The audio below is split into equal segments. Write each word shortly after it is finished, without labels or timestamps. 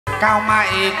cao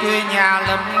mại quê nhà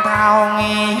Lâm Thao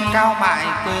nghi cao mại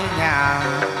quê nhà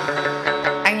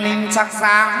anh linh chắc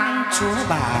sáng Chúa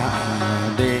bà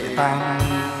đệ tam.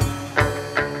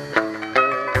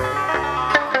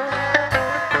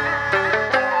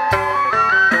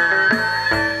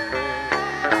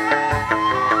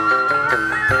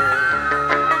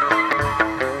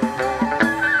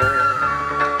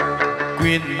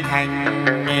 Quyền hành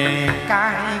nghề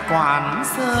cái quản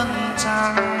sơn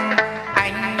trang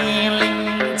anh nghi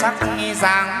linh chắc nghi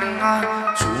giang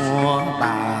Chúa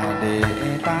bà đệ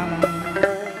tam.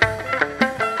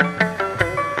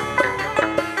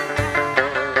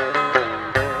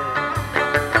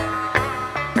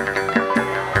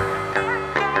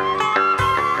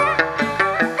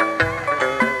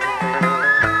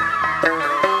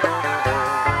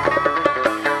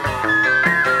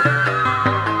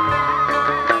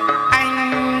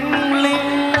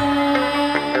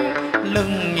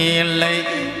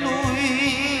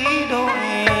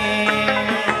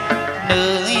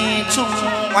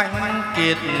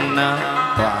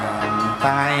 Toàn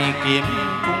tài kiếm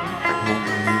cung hùng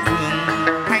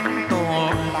vương thánh tô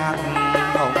lạc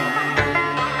hồng.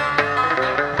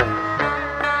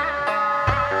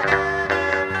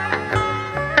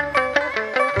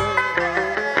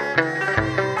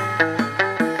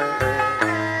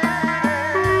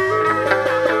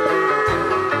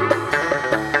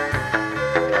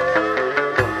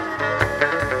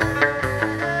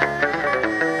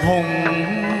 Hùng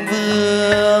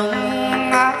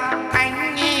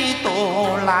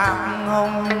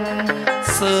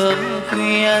sớm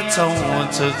khuya trầu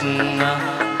trực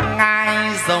ngai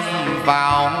rồng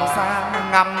vào ra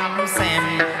ngắm xem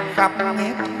khắp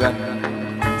hết gần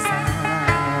xa.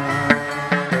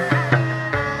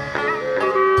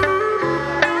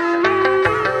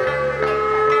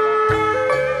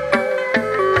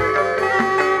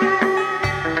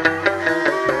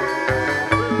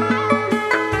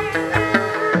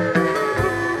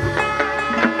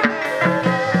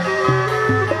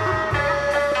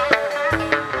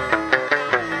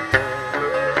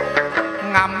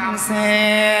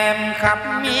 Xem khắp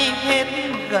hết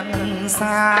gần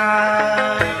xa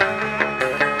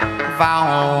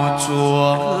vào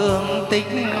chùa hương tích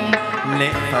lễ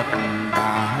Phật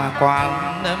bà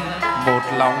Quan Âm một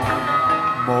lòng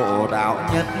mộ đạo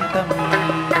nhất tâm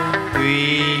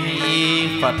quy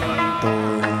Phật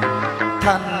tổ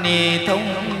thân ni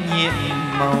thông nhiệm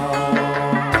màu.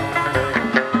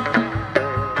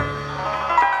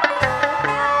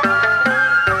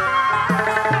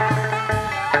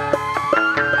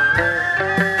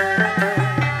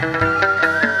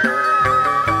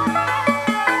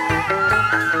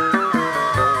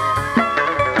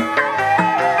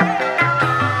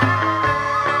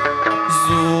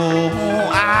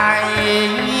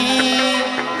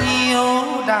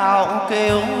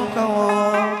 Kêu câu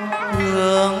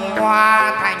hương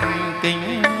hoa thành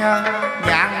kính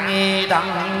nhang nghi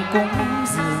đăng cúng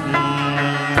dường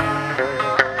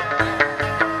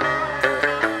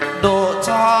độ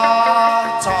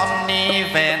cho tròn ni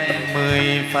vẹn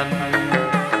 10 phần,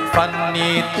 phần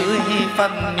ni tươi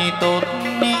phần ni tốt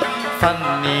ni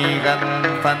phần ni gần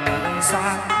phần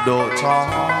xa độ cho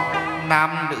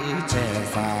nam nữ trẻ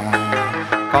già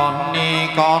con ni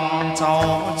con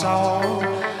cháu cháu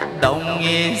đồng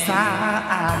nghĩa xa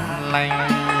an lành.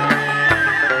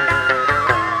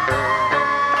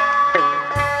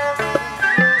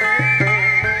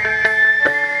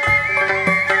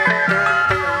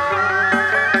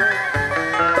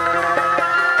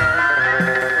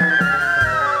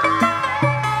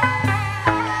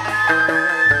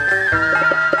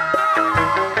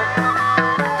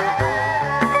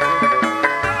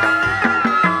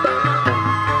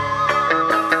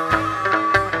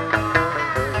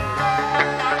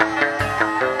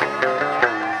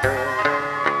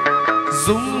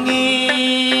 dung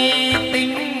nghi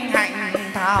tính hạnh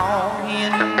thao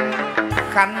hiền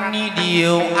khăn ni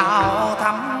điều áo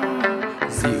thắm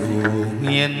dịu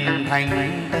hiền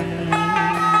thành tân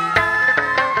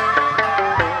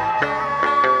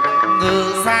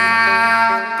ngự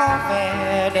ra có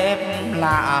vẻ đẹp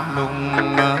lạ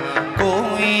lùng cô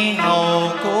huy hầu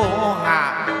cô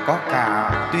hạ có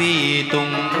cả tùy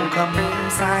tùng khâm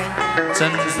sai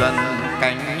chân dần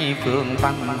cánh phương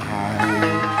văn hải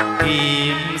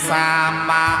kim sa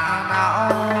mã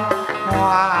não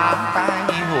hoa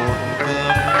tai hồn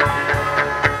cơm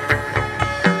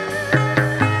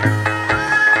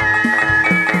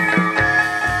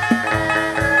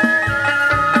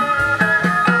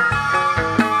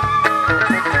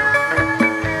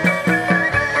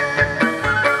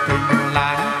tình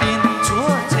lái tiên chúa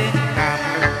trên ngàn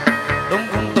đông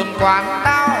cung tuần quán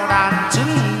đao đàn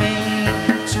chứng minh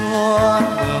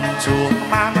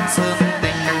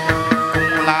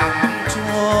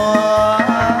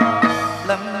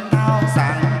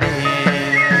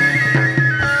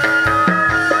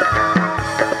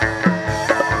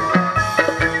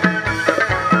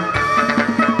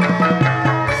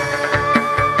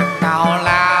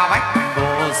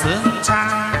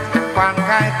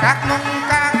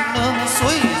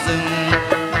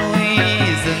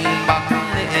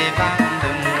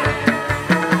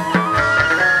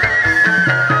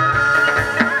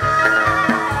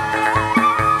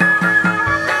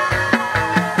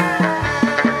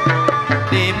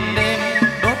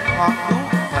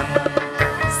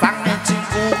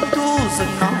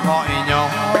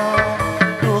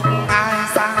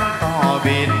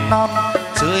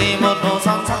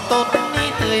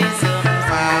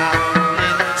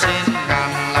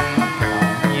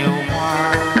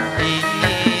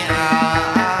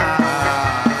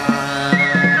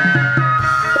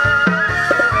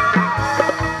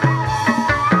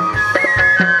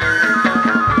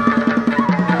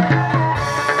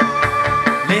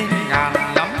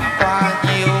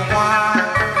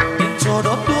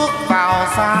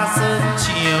sớm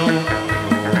chiều,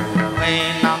 mây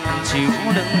nắng chiếu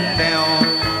lưng đèo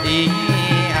ý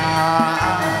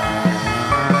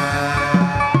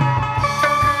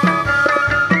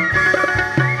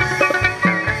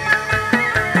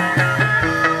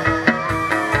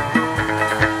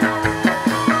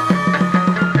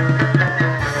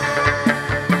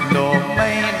đổ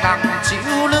mây nắng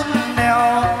chiếu lưng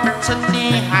đèo, chân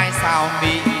đi hai sao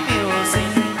mỹ yêu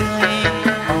xinh tươi,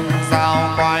 hồng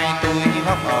dao quay tôi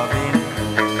góc ở bên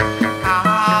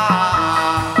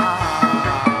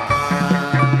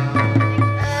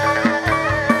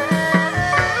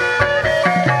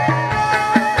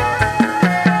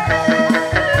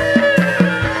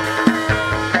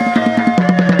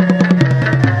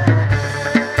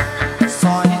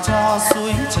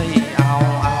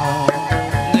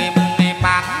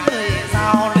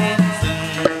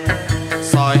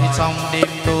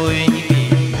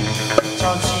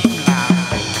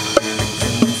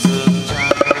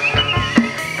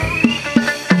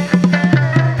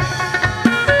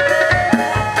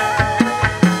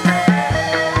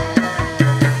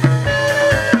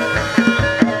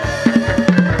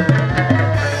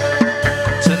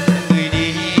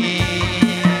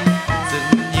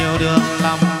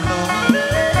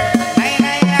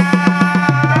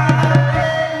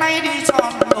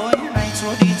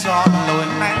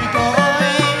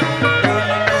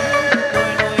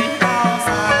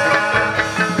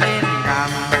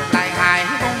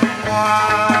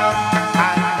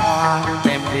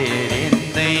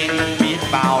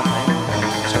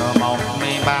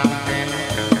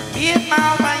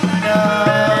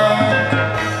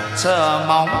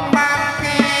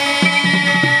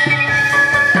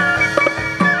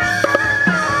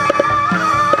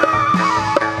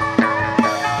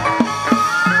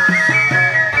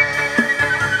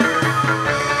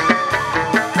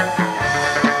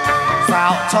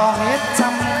cho hết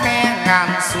trăm khe ngàn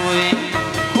xuôi,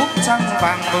 khúc trăng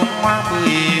vàng bông hoa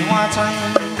bưởi hoa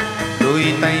tranh,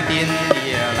 đôi tay tiên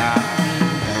địa là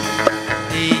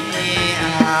đi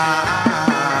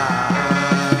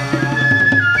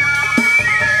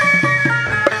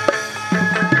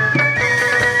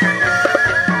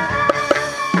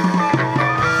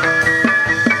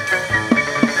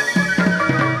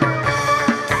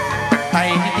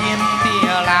tay tiên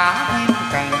tia lá thêm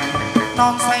cành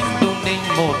non xanh đun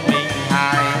đinh một mình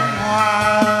hài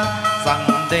hoa,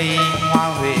 rằng đây hoa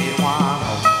huệ hoa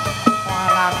hồng,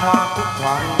 hoa lan hoa cúc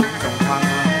hoa rồng hoa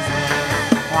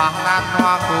hoa lan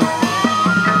hoa cúc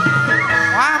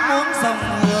hoa muốn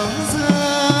dòng hướng dương.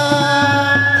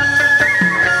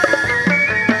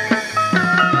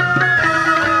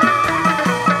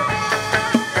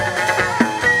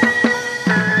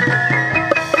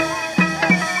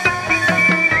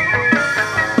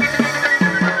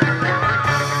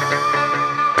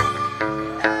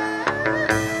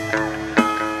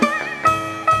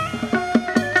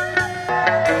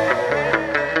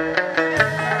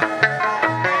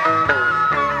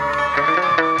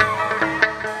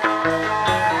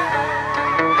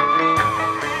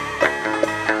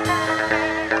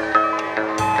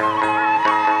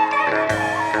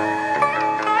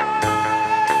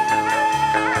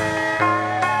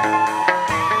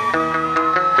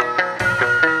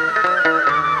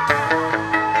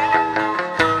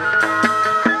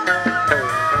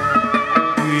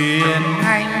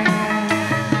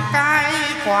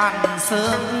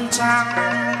 Sương trăng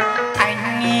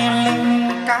anh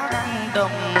linh các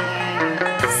đồng,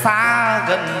 xa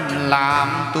gần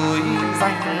làm tôi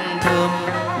danh thơm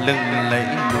lừng lẫy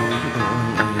núi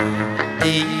đồi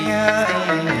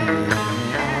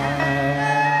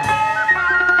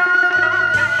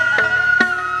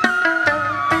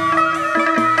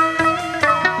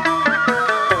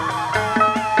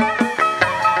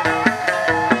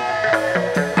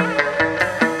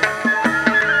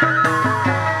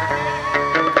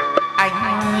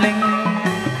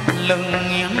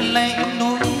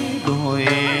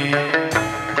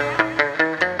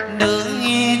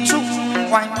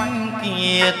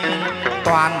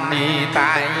toàn đi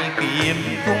tại kiếm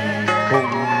cung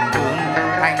hùng vương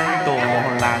thanh tổ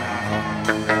làng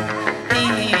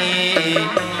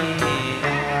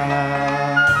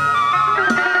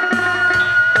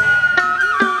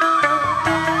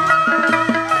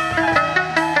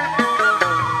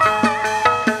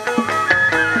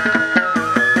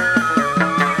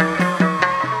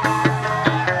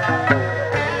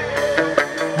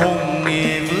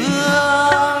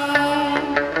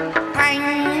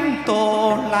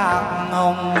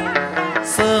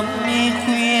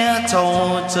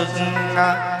trực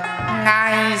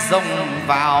ngai rồng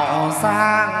vào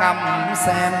ra ngắm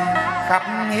xem khắp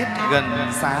hết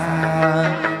gần xa.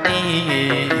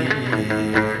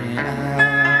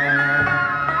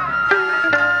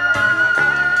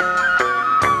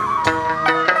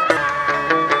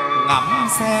 Ngắm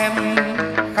xem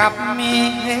khắp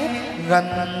hết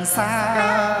gần xa,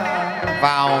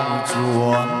 vào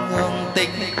chùa hương tích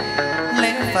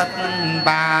lễ Phật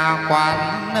Bà Quan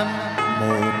Âm,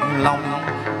 một lòng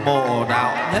mộ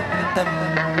đạo nhất tâm.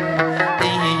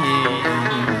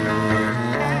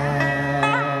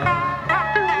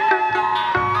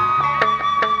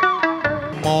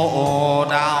 Mộ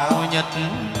đạo nhất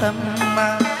tâm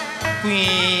quy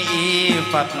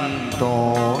Phật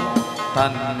tổ,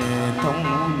 thần thông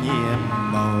nhiệm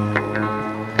màu.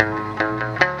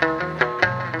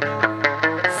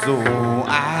 Dù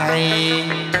ai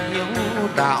hiếu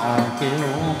đạo kêu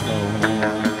cầu,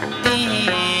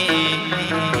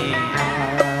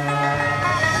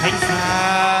 thánh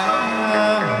xa